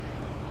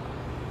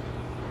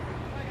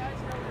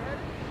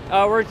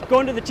We're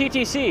going to the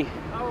TTC.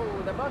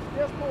 Oh, the bus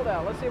just pulled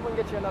out. Let's see if we can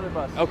get you another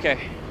bus. Okay.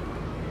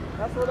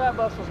 That's where that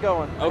bus was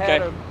going. Okay.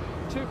 It had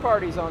two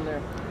parties on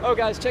there. Oh,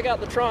 guys, check out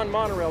the Tron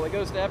monorail. It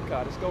goes to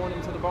Epcot. It's going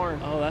into the barn.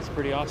 Oh, that's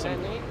pretty awesome.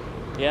 Isn't that neat?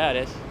 Yeah, it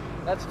is.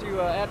 That's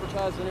to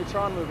advertise the new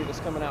Tron movie that's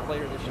coming out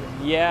later this year.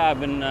 Yeah, I've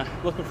been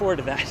looking forward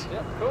to that.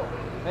 Yeah, cool.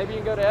 Maybe you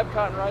can go to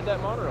Epcot and ride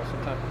that monorail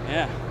sometime.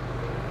 Yeah.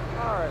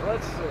 All right,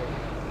 let's see.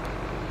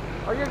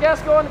 Are your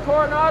guests going to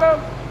Coronado?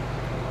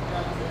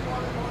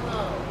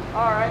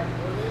 All right.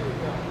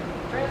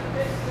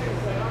 Transportation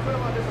Savings Center. I'll put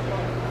them on different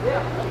plane.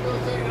 Yeah.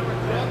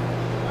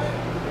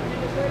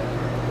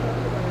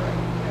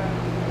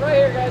 Right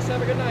here, guys.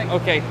 Have a good night.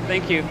 Okay,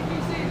 thank you.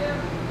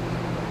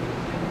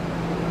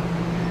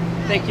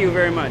 Thank you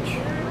very much.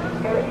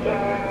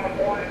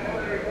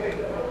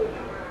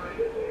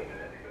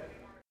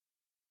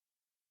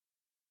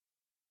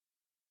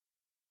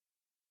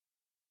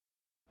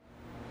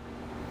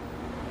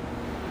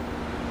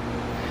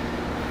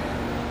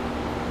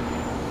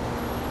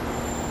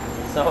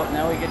 So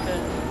now we get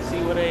to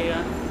see what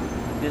a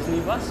Disney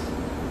bus,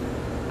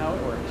 how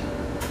it works.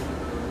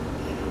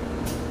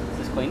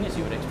 It's as clean as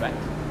you would expect.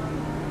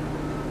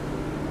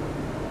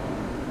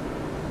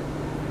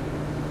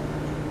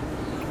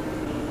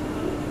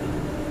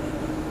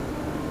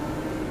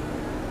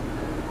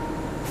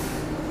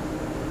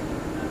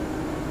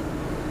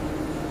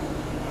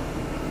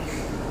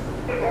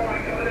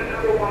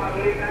 Number one,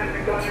 leave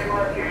Magic on your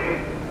marquee.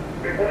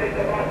 Replace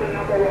the bus at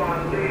number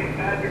one, leave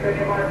Magic on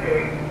your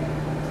marquee.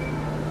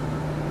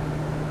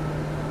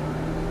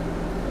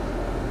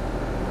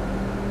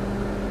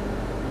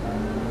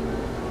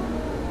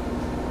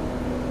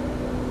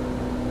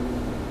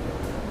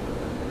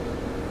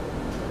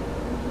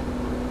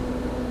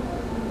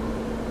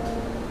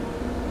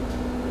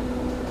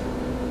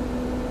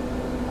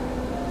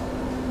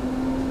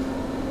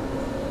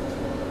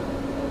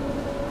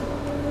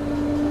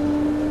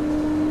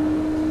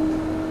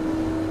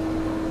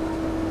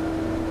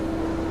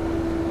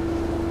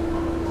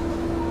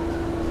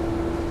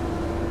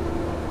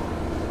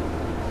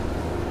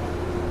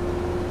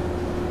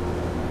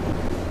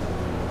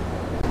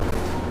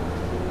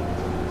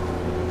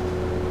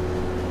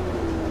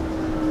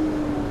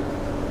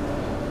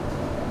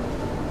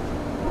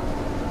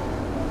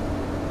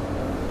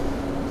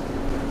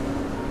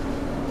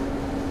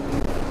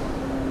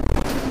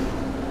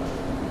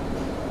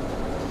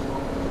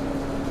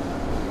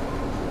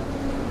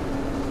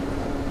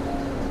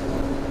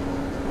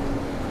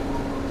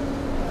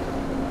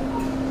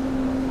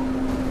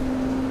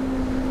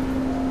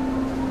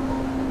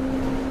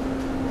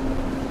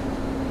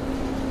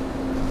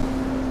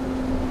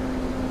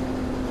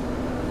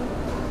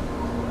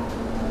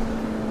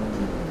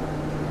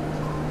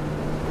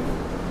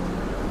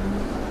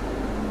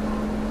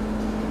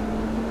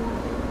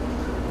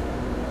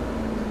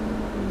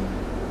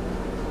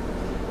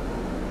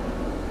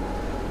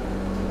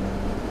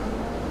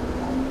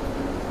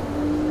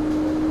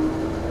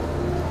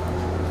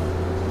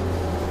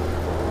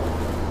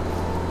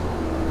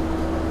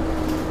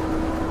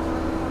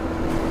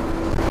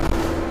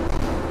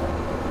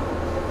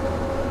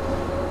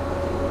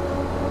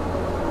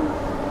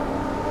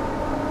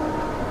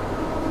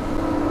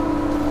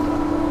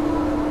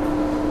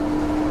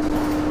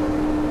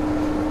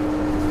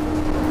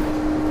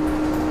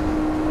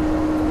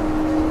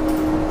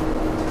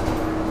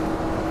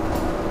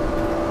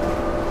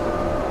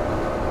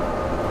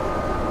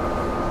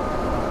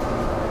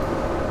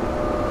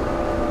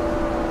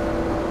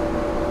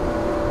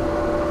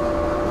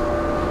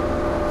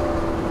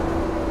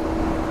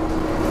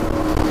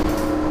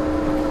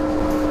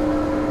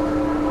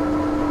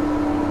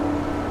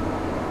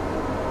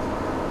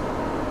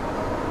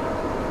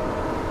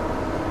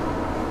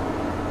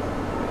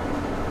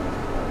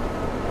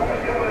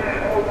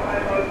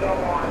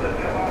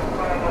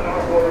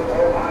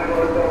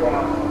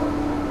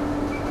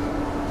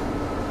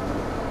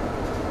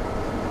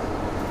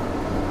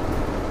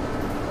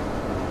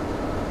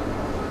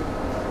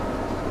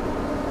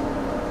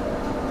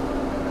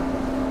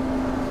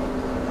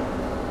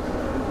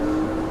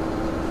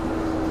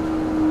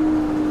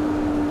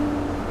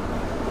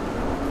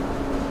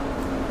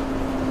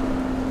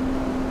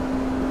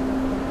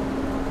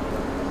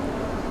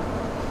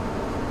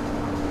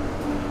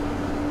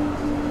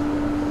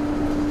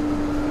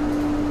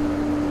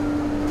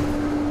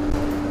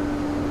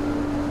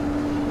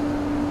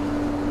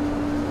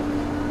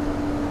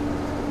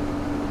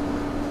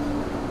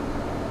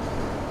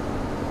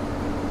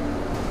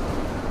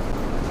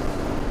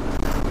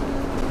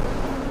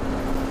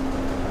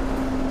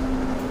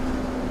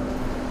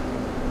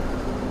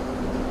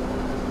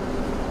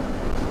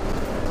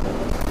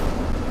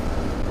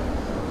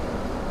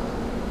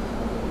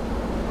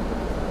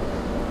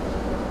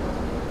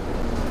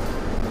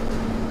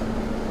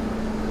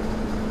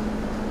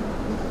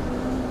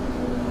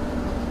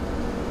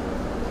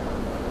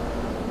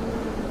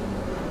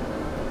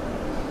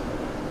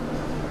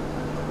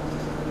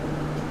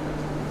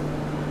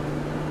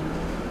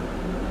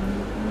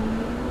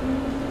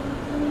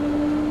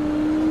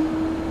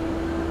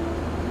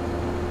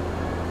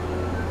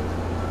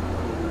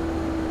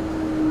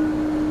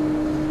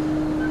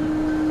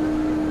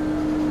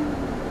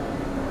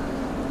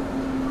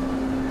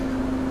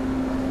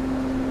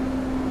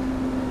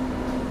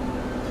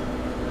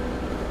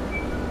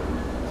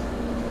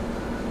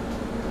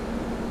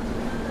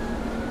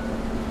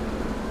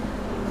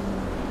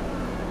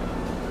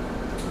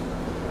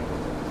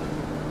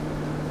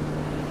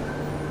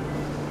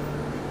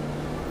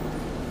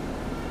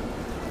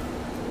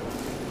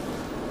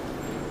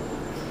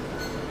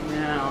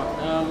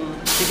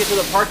 get to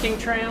the parking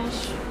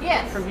trams?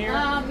 Yes. From here?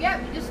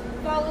 Yep, you just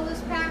follow this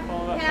path,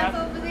 Follow that path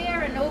path? over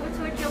there and over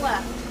to your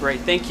left.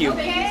 Great, thank you.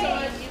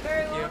 Okay. You're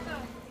very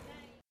welcome.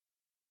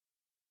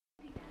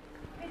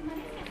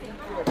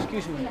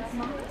 Excuse me.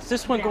 Is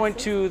this one going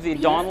to the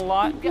Donald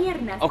lot?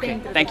 Okay,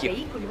 thank you.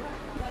 Ladies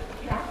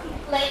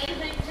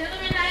and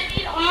gentlemen, I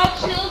need all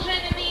children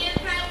in the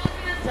inside with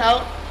an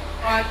adult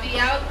on the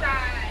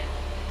outside.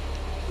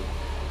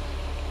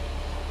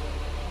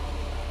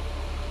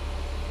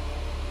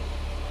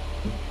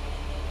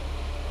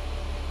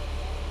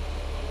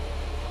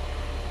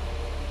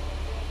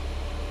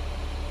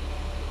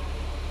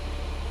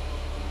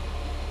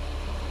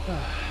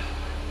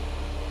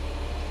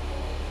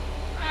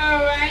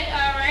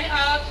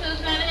 All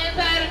children on the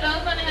inside,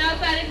 adults on the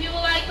outside. If you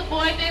would like to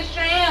board this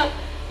tram,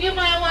 you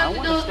might want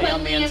to do it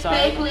quickly and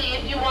safely.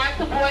 If you want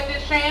to board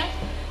this tram,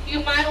 you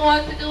might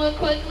want to do it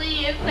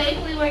quickly and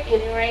safely. We're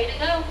getting ready to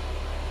go.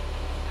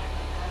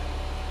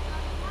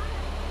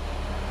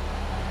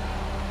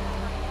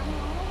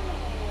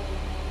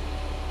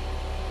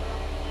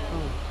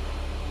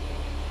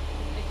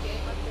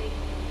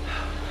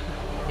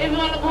 If you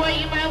want to board,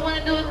 you might want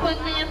to do it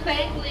quickly and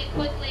safely.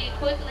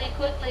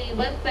 Quickly,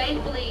 but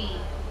safely.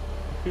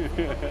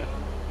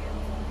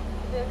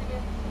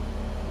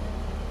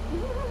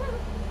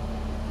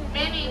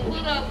 Minnie,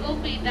 Pluto,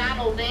 Goofy,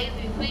 Donald,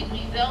 Daisy,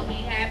 Sleepy,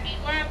 Dopey, Happy,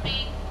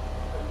 Grumpy.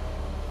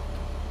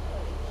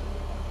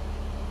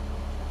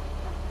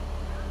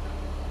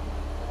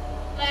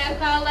 Last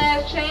call,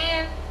 last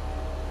chance.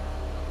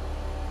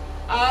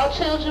 All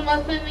children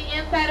must be in the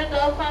inside,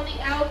 adults on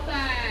the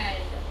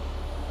outside.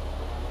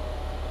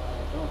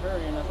 Don't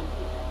hurry or nothing.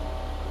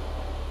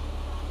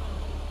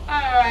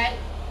 Alright.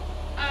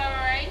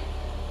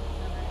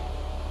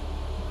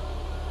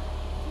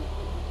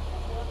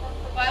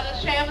 While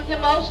the tram is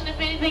in motion, if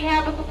anything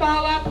happens to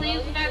fall out,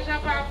 please do not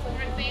jump off to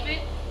receive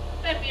it.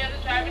 Let the other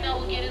driver know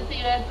we'll get his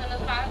seat as soon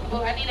as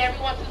possible. I need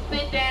everyone to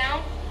sit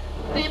down,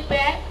 sit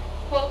back,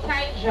 hold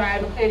tight,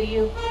 driver, clear to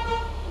you.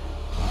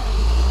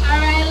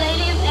 Alright,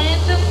 ladies and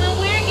gentlemen,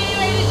 we're getting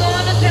ready to go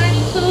on a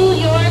journey to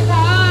your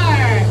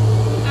car.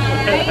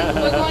 Alright,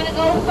 we're going to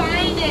go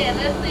find it.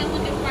 Let's see if we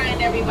can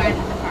find everybody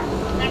in the car.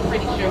 I'm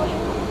pretty sure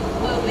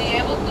we'll be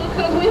able to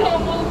because we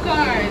don't move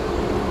cars.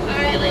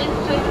 Alright, ladies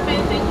and gentlemen, if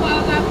anything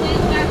falls out, please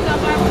not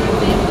jump off the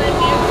seat. Let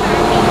me as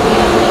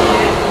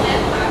soon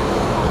as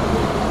possible.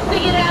 To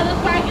get out of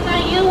this parking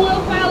lot, you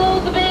will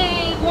follow the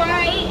big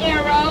white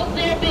arrows.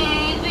 They're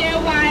big, they're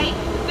white,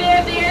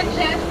 they're there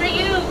just for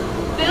you.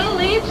 They'll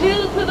lead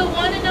you to the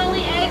one and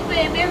only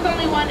exit. There's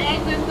only one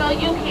exit, so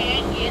you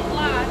can't get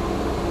lost.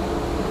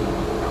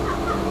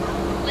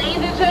 Ladies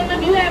and gentlemen,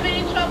 if you have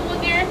any trouble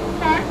with your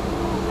car,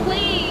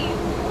 please,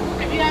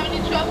 if you have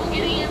any trouble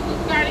getting into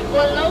starting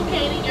or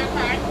locating your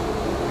car,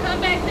 come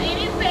back to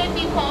any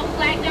safety pole,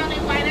 flag down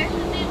in white. I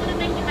should see with a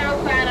Mickey Mouse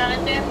sign on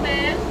it that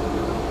says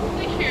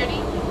security,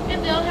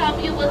 and they'll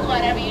help you with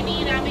whatever you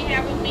need on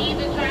behalf of me,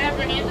 the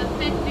driver, and the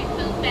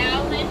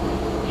 62,000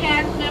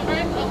 cast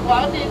members of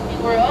Walt Disney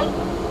World.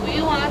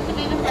 We want to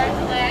be the first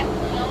class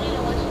showing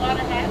in which you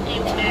ought to have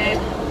a bad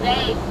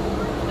day.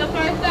 The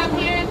first stop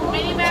here is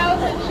Minnie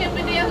Mouse and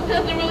Chippendale. It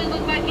doesn't really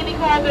look like any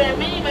cars are in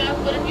Minnie Mouse,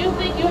 but if you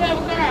think you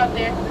have a car out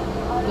there,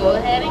 go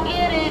ahead and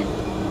get it.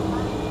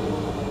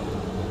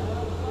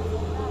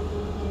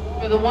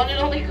 For the one and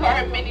only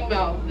car in Minnie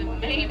Mouse, and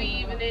maybe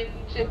even in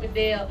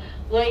Chippendale.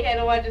 Go ahead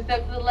and watch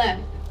yourself to the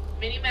left.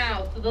 Minnie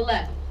Mouse to the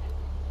left.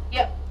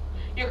 Yep,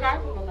 your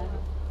car's on the left.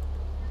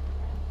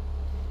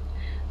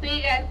 See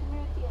you guys.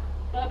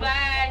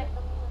 Bye-bye.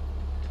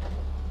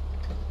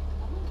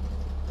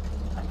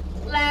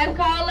 Last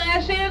call,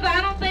 last chance.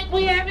 I don't think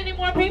we have any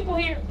more people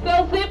here.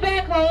 So sit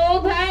back,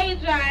 hold tight,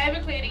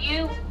 driver, clear to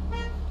you.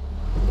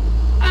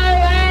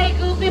 Alright,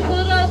 Goofy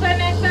Pluto's our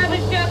next stop.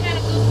 If you feel kind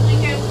of goofy, you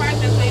can't park,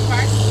 that's where you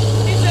park.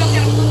 If you feel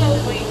kind of Pluto,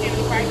 where you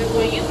can't park, that's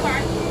where you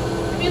park.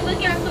 If you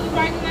look out to the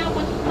parking lot,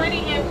 which is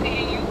pretty empty,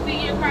 and you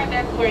see your car,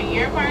 that's where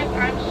you're parked,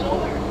 I'm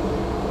sure.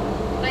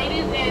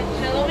 Ladies and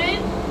gentlemen,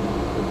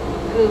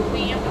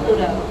 Goofy and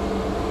Pluto.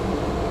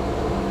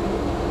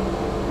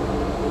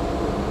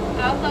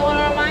 Also want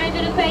to remind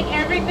you to take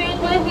everything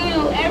with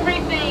you,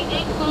 everything,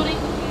 including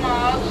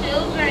small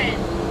children.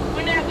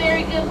 We're not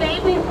very good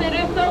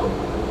babysitters, so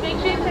make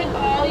sure you take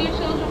all your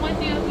children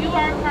with you. If you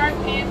are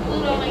parked in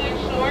Pluto and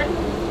you're short,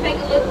 take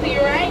a look to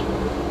your right.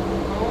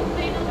 Don't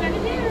see nobody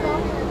there.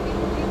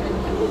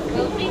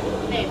 Goofy,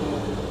 maybe.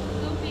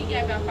 Goofy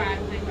got about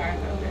 5, 6 cars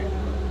out there.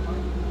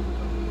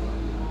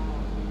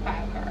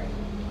 5 cars.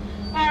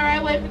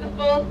 Alright, wait for the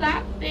full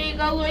stop. There you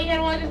go. Go ahead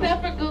and watch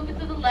yourself for Goofy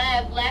to the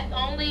left. Left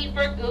only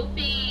for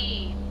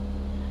Goofy.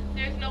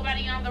 There's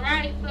nobody on the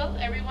right, so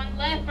everyone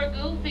left for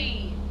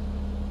Goofy.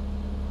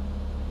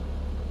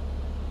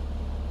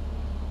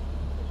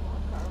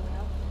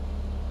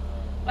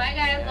 Bye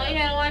guys. Go ahead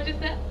and watch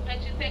yourself.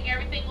 Make sure you take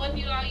everything with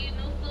you, all you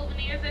new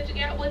souvenirs that you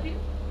got with you.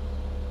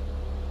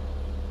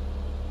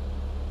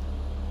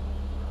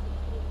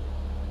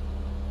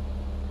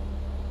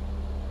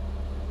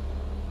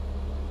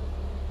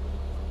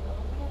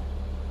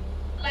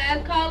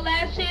 Last call,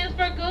 last chance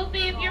for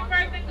Goofy. If you're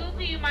first and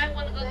Goofy, you might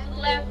want to go to the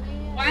left.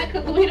 Why?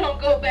 Because we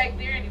don't go back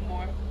there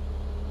anymore.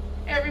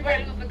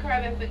 Everybody with the car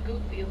that's in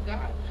Goofy is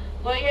gone.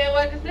 Go ahead,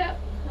 watch yourself.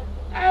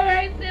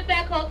 Alright, sit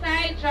back, hold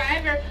tight.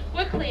 Driver,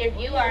 we're clear if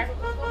you are.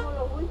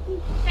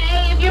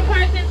 Hey, if you're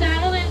parked in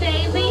Donald and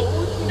Daisy,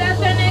 that's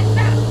our next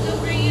stop. Good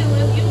for you.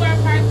 If you are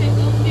parked in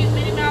Goofy,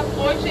 Minnie Mouse,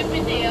 or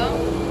Chippendale,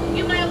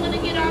 you might want to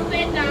get off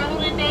at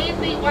Donald and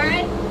Daisy.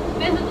 Why?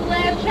 This is the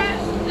last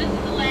trip. This is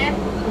the last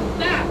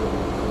stop.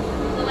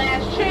 This is the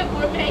last trip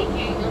we're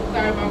making. I'm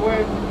sorry, my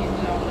words are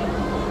getting all up.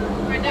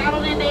 For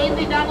Donald and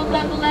Daisy, Donald's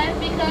on the left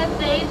because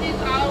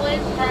Daisy's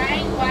always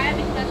right. Why?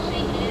 Because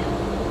she is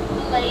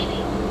the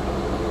lady.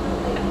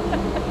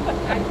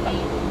 I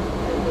see.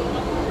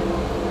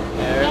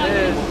 There it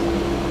is.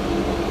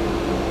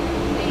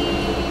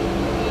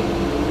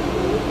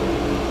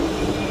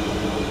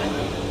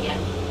 Yeah.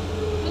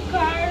 2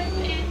 cars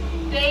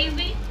and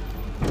Daisy.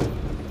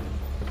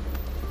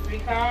 3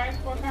 cars,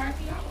 4 cars.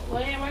 Go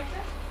ahead, what's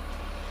that?